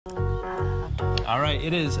All right,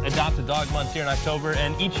 it is Adopt a Dog Month here in October,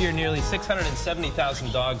 and each year nearly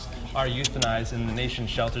 670,000 dogs are euthanized in the nation's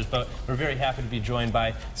shelters, but we're very happy to be joined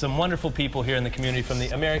by some wonderful people here in the community from the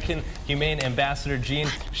American Humane Ambassador, Jean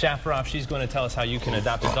Shafiroff. She's going to tell us how you can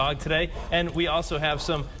adopt a dog today, and we also have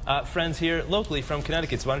some friends here locally from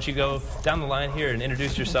Connecticut, so why don't you go down the line here and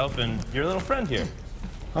introduce yourself and your little friend here.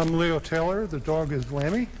 I'm Leo Taylor. The dog is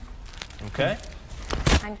Lammy. Okay.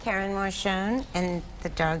 I'm Karen Morshone, and the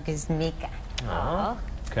dog is Mika. Oh,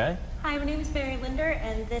 okay. Hi, my name is Mary Linder,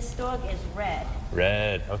 and this dog is Red.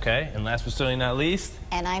 Red, okay. And last but certainly not least?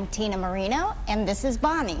 And I'm Tina Marino, and this is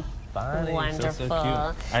Bonnie. Bonnie, Wonderful.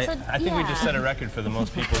 So cute. I think we just set a record for the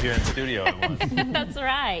most people here in the studio at once. That's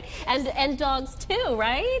right. And dogs too,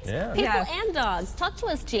 right? Yeah. People Yes. and dogs. Talk to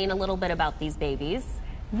us, Jean, a little bit about these babies.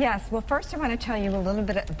 Yes, well, first I want to tell you a little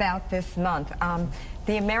bit about this month.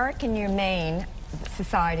 The American Humane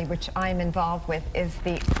Society, which I'm involved with, is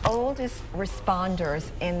the oldest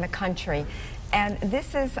responders in the country. And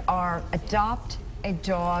this is our Adopt a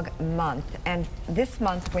Dog month. And this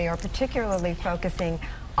month we are particularly focusing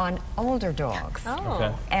on older dogs. Oh.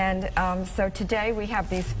 Okay. And so today we have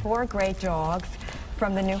these 4 great dogs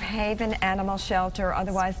from the New Haven Animal Shelter,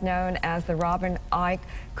 otherwise known as the Robin I.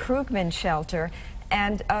 Krugman Shelter.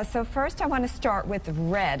 And so first I want to start with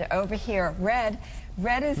Red over here.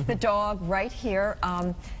 Red is the dog right here.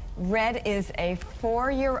 Red is a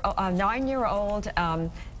 9-year-old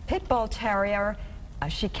pit bull terrier.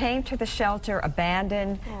 She came to the shelter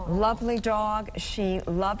abandoned. Lovely dog. She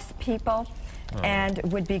loves people and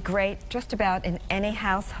would be great just about in any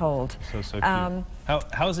household. So cute.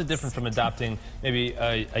 How is it different from adopting maybe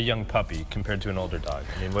a young puppy compared to an older dog?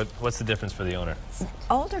 I mean, what's the difference for the owner?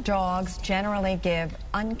 Older dogs generally give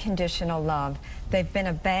unconditional love. They've been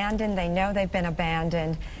abandoned, they know they've been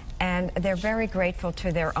abandoned, and they're very grateful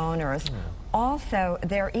to their owners. Also,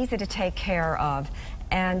 they're easy to take care of,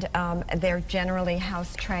 and they're generally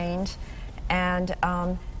house trained, and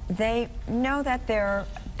they know that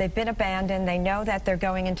they've been abandoned, they know that they're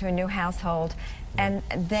going into a new household, and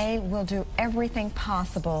they will do everything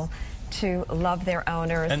possible to love their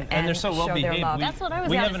owners and they're so well show their behaved. love. That's what I was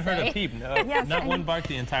We gonna haven't heard say. a peep. Yes. Not one bark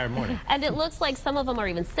the entire morning. And it looks like some of them are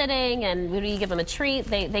even sitting, and when you give them a treat,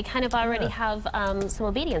 they kind of already have some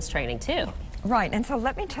obedience training too. Right, and so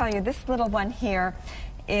let me tell you, this little one here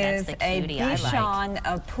is That's the a cutie I like.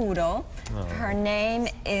 Bichon poodle. Her name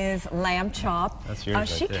is Lamb Chop. That's yours right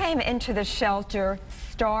She there. came into the shelter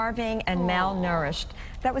starving and malnourished.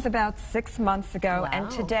 That was about 6 months ago, and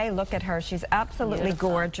Wow. today, look at her. She's absolutely Beautiful.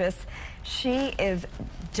 gorgeous. She is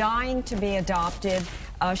dying to be adopted.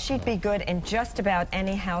 She'd be good in just about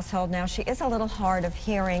any household. Now, she is a little hard of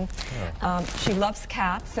hearing. She loves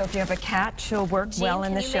cats, so if you have a cat, she'll work Jean, well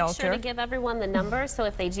in the can you make shelter. sure to give everyone the number, so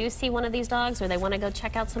if they do see one of these dogs or they want to go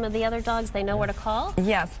check out some of the other dogs, they know where to call?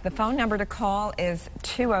 Yes, the phone number to call is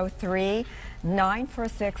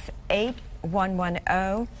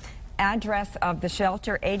 203-946-8110. Address of the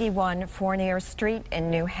shelter, 81 Fournier Street in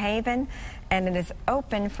New Haven, and it is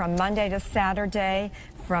open from Monday to Saturday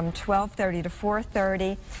from 12:30 to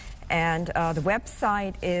 4:30, and the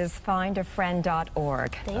website is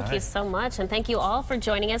findafriend.org. Thank you so much, and thank you all for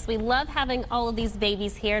joining us. We love having all of these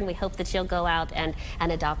babies here, and we hope that you'll go out and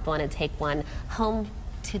adopt one and take one home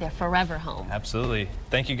to their forever home. Absolutely.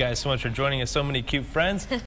 Thank you guys so much for joining us. So many cute friends.